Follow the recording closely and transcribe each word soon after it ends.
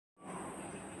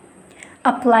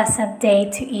A pleasant day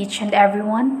to each and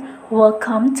everyone.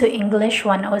 Welcome to English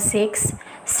 106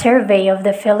 Survey of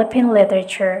the Philippine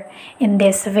Literature. In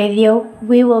this video,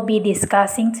 we will be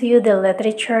discussing to you the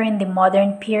literature in the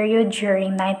modern period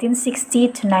during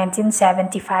 1960 to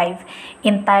 1975,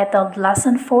 entitled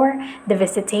Lesson 4, The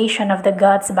Visitation of the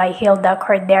Gods by Gilda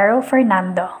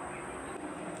Cordero-Fernando.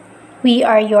 We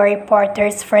are your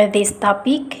reporters for this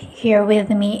topic. Here with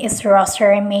me is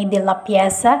Rosary May de la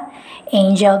Pieza,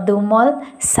 Angel Dumol,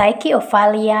 Psyche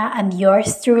Ophalia, and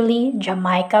yours truly,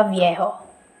 Jamaica Viejo.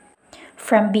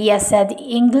 From BSED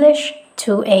English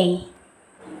 2A.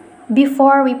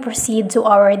 Before we proceed to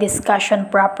our discussion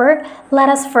proper, let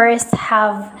us first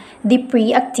have the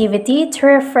pre-activity to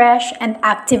refresh and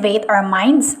activate our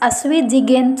minds as we dig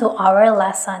into our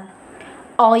lesson.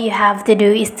 All you have to do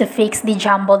is to fix the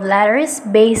jumbled letters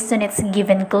based on its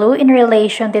given clue in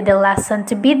relation to the lesson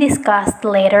to be discussed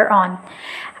later on.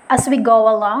 As we go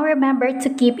along, remember to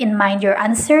keep in mind your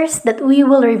answers that we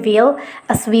will reveal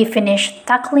as we finish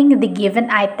tackling the given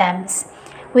items.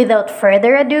 Without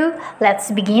further ado,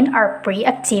 let's begin our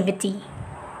pre-activity.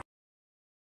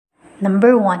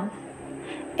 Number 1.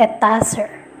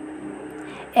 Etasser.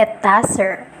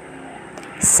 Etasser.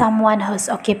 Someone whose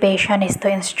occupation is to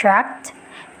instruct.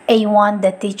 A1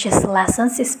 that teaches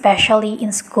lessons especially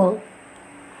in school.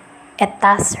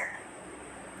 Etasser.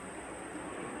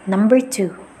 Number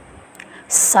 2.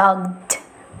 Sugged.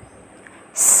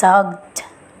 Sugged.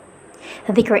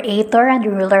 The creator and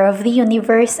ruler of the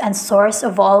universe and source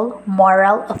of all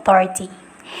moral authority.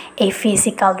 A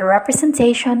physical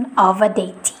representation of a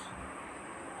deity.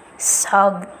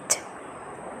 Sugged.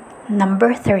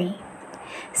 Number 3.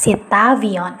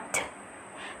 Citaviont.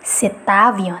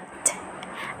 Citaviont.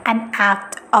 An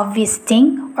act of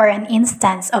visiting or an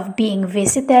instance of being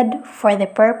visited for the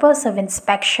purpose of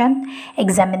inspection,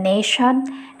 examination,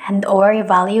 and or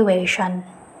evaluation.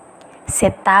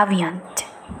 Citaviont.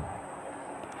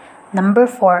 Number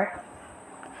 4.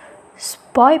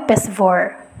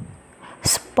 Spoipesvor.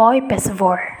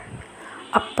 Spoipesvor.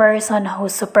 A person who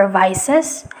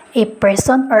supervises a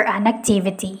person or an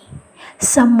activity.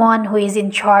 Someone who is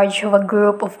in charge of a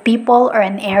group of people or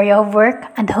an area of work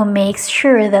and who makes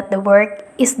sure that the work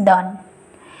is done.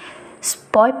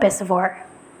 Spoipesvor.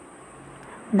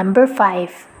 Number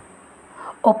 5.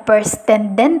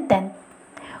 Operstendenten.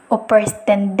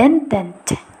 Operstendenten.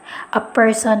 A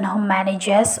person who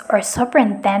manages or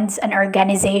superintends an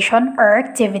organization or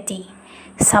activity.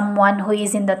 Someone who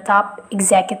is in the top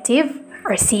executive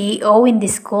or CEO in the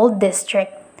school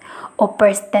district.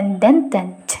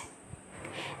 Operstendenten.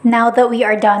 Now that we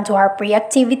are done to our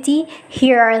pre-activity,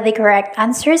 here are the correct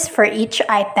answers for each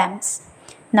items.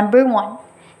 Number 1,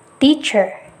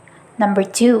 teacher. Number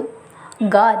 2,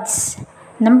 gods.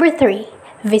 Number 3,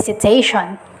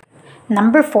 visitation.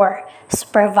 Number 4,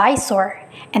 supervisor.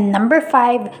 And number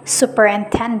 5,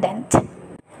 superintendent.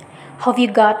 Have you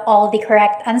got all the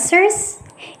correct answers?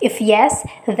 If yes,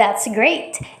 that's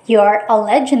great. You're a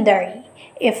legendary.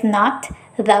 If not,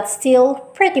 that's still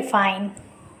pretty fine.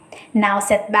 Now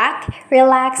sit back,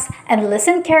 relax, and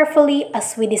listen carefully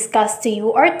as we discuss to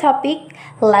you our topic,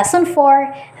 Lesson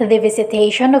 4, The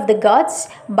Visitation of the Gods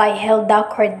by Gilda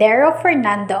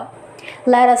Cordero-Fernando.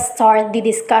 Let us start the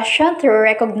discussion through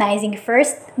recognizing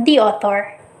first the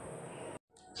author.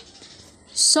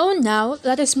 So now,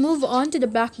 let us move on to the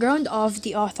background of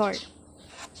the author.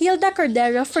 Gilda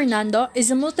Cordero-Fernando is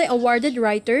a multi-awarded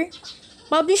writer,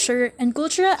 publisher, and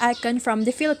cultural icon from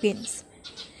the Philippines.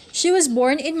 She was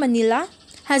born in Manila,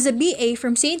 has a BA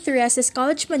from St. Theresa's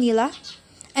College, Manila,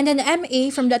 and an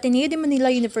MA from the Ateneo de Manila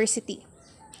University.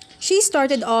 She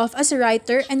started off as a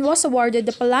writer and was awarded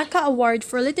the Palanca Award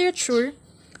for Literature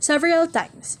several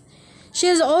times. She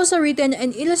has also written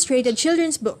and illustrated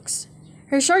children's books.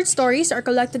 Her short stories are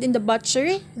collected in The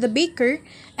Butcher, The Baker,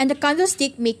 and The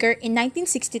Candlestick Maker in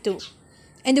 1962,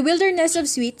 and The Wilderness of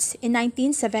Sweets in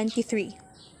 1973.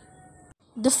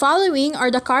 The following are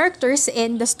the characters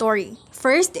in the story.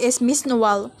 First is Miss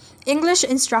Noel, English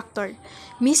instructor,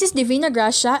 Mrs.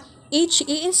 Divinagracia,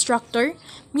 HE instructor,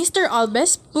 Mr.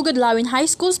 Olbes, Pugad Lawin High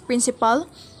School's principal,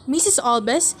 Mrs.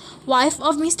 Olbes, wife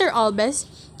of Mr. Olbes,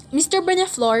 Mr.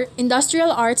 Beneflor, industrial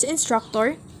arts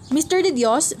instructor, Mr. De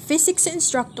Dios, physics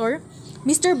instructor,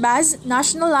 Mr. Baz,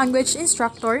 national language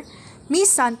instructor,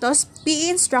 Miss Santos, PE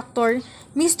instructor,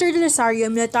 Mr. De Rosario,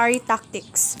 military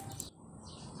tactics.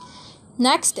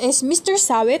 Next is Mr.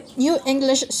 Sawit, new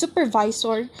English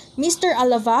supervisor, Mr.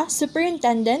 Alava,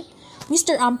 superintendent,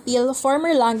 Mr. Ampil,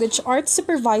 former language arts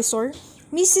supervisor,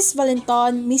 Mrs.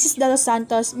 Valenton, Mrs. De Los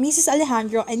Santos, Mrs.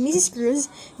 Alejandro, and Mrs. Cruz,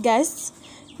 guests,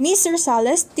 Miss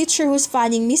Rosales, teacher who's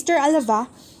fanning Mr. Alava,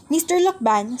 Mr.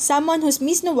 Lokban, someone whose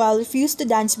Miss Noel refused to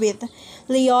dance with.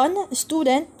 Leon,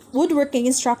 student, woodworking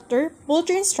instructor,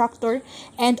 poultry instructor,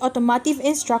 and automotive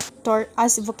instructor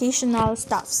as vocational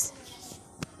staffs.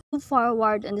 Move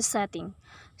forward in the setting.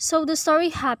 So the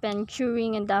story happened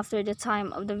during and after the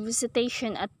time of the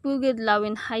visitation at Pugad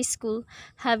Lawin High School,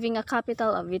 having a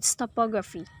capital of its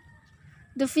topography.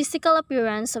 The physical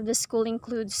appearance of the school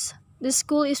includes: the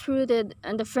school is rooted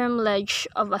on the firm ledge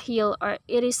of a hill, or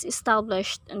it is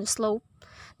established on the slope.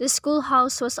 The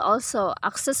schoolhouse was also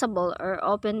accessible or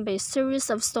opened by a series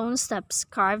of stone steps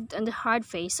carved on the hard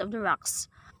face of the rocks.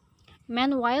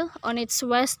 Meanwhile, on its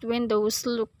west windows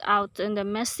looked out on the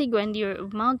misty grandeur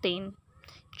of mountain,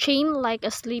 chained like a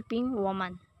sleeping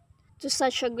woman. To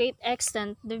such a great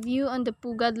extent, the view on the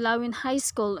Pugad Lawin High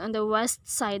School on the west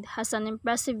side has an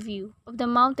impressive view of the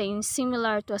mountain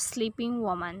similar to a sleeping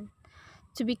woman.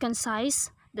 To be concise,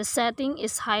 the setting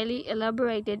is highly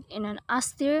elaborated in an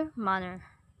austere manner.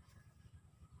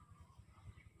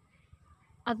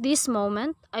 At this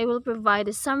moment, I will provide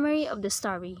a summary of the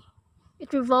story.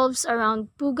 It revolves around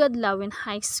Pugad Lawin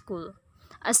High School,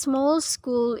 a small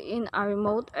school in a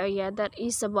remote area that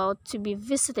is about to be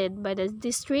visited by the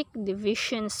district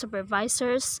division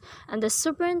supervisors and the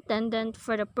superintendent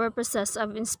for the purposes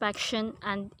of inspection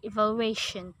and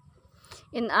evaluation.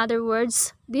 In other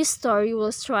words, this story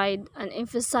will stride on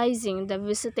emphasizing the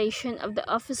visitation of the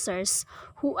officers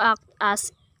who act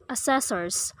as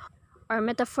assessors, or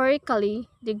metaphorically,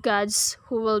 the gods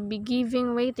who will be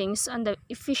giving ratings on the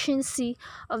efficiency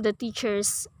of the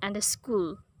teachers and the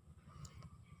school.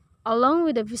 Along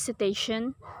with the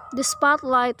visitation, the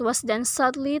spotlight was then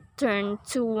suddenly turned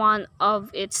to one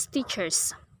of its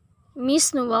teachers,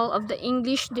 Miss Noel of the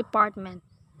English department.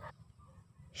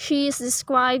 She is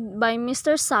described by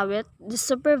Mr. Sawit, the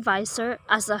supervisor,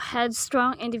 as a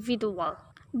headstrong individual.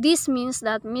 This means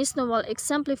that Miss Noel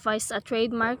exemplifies a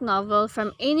trademark novel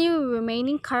from any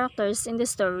remaining characters in the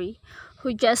story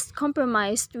who just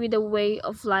compromised with the way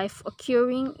of life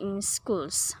occurring in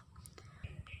schools.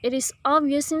 It is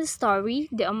obvious in the story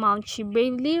the amount she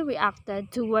bravely reacted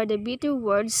to were the bitter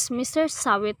words Mr.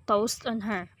 Sawit tossed on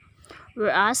her,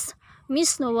 whereas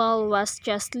Miss Noel was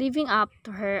just living up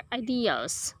to her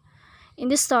ideals. In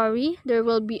the story, there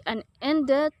will be an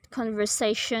in-depth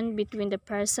conversation between the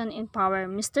person in power,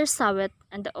 Mr. Sawit,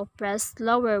 and the oppressed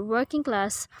lower working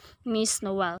class, Miss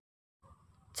Noel.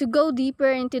 To go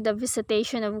deeper into the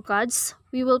visitation of gods,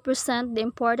 we will present the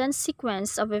important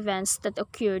sequence of events that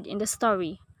occurred in the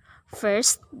story.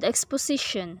 First, the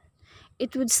exposition.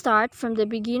 It would start from the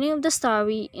beginning of the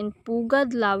story in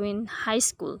Pugad Lawin High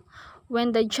School,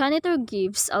 when the janitor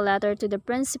gives a letter to the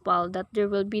principal that there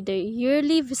will be the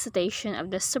yearly visitation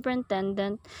of the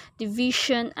superintendent,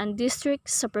 division, and district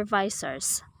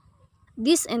supervisors.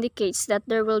 This indicates that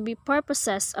there will be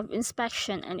purposes of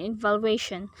inspection and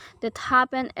evaluation that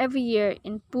happen every year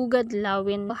in Pugad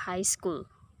Lawin High School.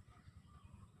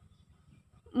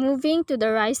 Moving to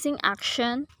the rising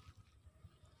action,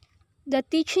 the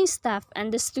teaching staff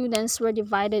and the students were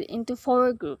divided into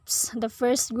four groups. The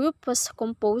first group was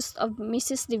composed of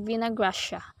Mrs.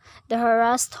 Divinagracia, the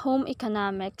harassed home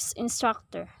economics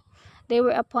instructor. They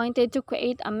were appointed to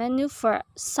create a menu for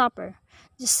supper.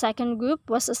 The second group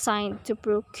was assigned to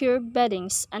procure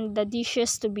beddings and the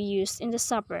dishes to be used in the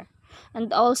supper.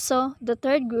 And also, the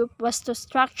third group was to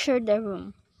structure the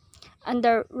room. And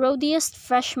the rowdiest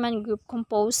freshman group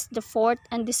composed the fourth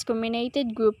and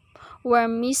discriminated group where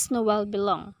Miss Noel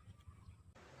belonged.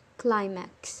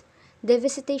 Climax. The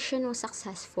visitation was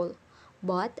successful,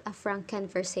 but a frank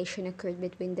conversation occurred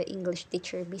between the English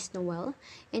teacher, Miss Noel,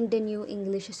 and the new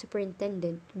English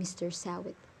superintendent, Mr.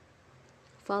 Sawit.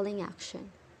 Following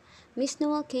action. Miss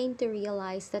Noel came to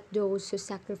realize that those who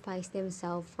sacrifice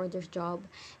themselves for their job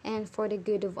and for the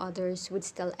good of others would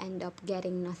still end up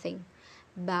getting nothing.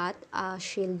 But as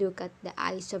she looked at the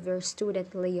eyes of her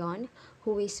student Leon,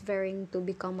 who is daring to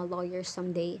become a lawyer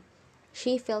someday,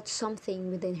 she felt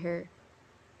something within her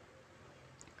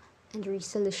and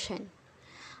resolution.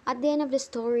 At the end of the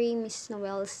story, Miss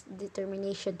Noel's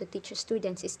determination to teach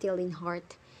students is still in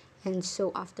heart. And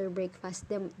so after breakfast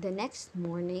the next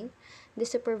morning, the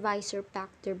supervisor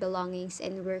packed their belongings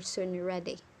and were soon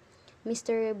ready.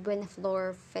 Mr.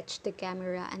 Buenaflor fetched the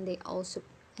camera and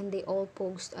they all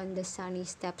posed on the sunny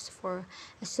steps for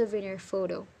a souvenir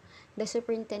photo. The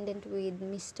superintendent with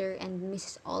Mr. and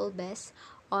Mrs. Olbes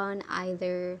on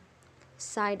either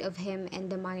side of him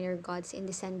and the minor gods in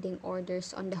descending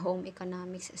orders on the home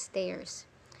economics stairs.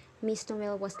 Miss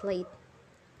Noel was late,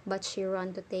 but she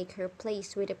ran to take her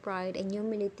place with pride and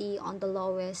humility on the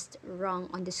lowest rung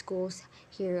on the school's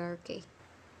hierarchy.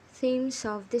 Themes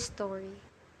of this story.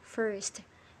 First,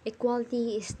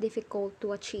 Equality is difficult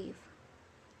to achieve.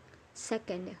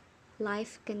 Second,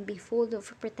 life can be full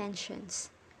of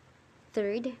pretensions.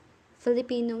 Third,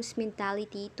 Filipinos'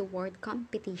 mentality toward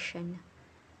competition.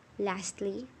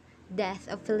 Lastly, death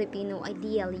of Filipino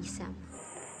idealism.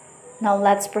 Now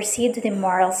let's proceed to the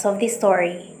morals of the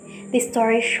story. The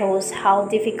story shows how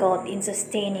difficult in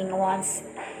sustaining one's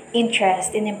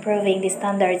interest in improving the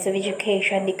standards of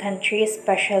education in the country,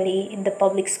 especially in the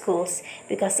public schools,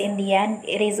 because in the end,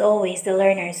 it is always the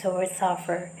learners who will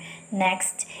suffer.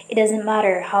 Next, it doesn't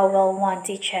matter how well one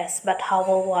teaches, but how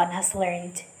well one has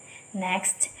learned.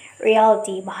 Next,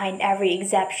 reality behind every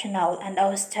exceptional and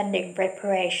outstanding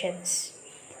preparations.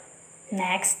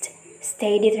 Next,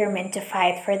 stay determined to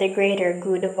fight for the greater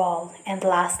good of all. And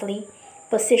lastly,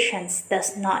 positions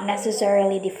does not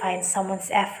necessarily define someone's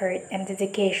effort and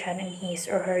dedication in his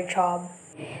or her job.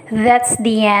 That's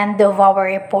the end of our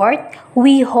report.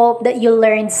 We hope that you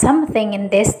learned something in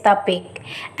this topic.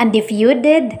 And if you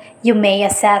did, you may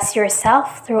assess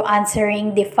yourself through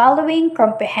answering the following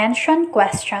comprehension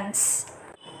questions.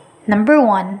 Number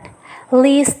 1.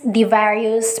 List the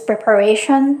various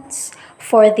preparations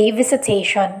for the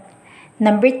visitation.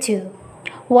 Number 2.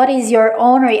 What is your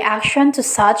own reaction to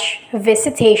such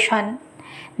visitation?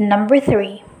 Number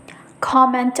 3.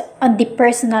 Comment on the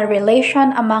personal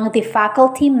relation among the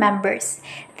faculty members.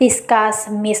 Discuss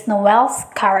Miss Noel's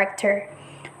character.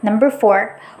 Number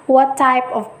 4. What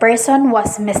type of person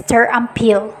was Mr.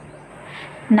 Ampil?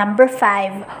 Number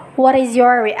 5. What is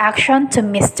your reaction to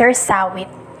Mr. Sawit?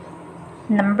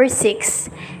 Number 6.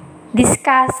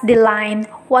 Discuss the line,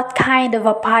 what kind of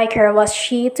a piker was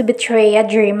she to betray a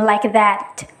dream like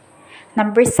that?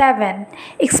 Number 7.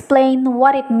 Explain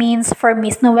what it means for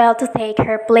Miss Noel to take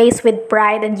her place with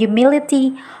pride and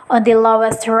humility on the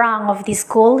lowest rung of the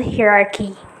school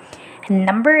hierarchy. And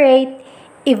number 8.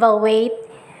 Evaluate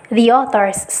the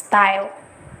author's style.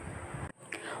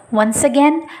 Once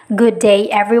again, good day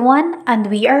everyone, and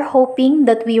we are hoping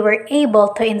that we were able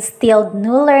to instill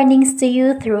new learnings to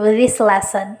you through this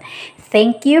lesson.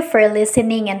 Thank you for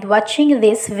listening and watching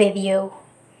this video.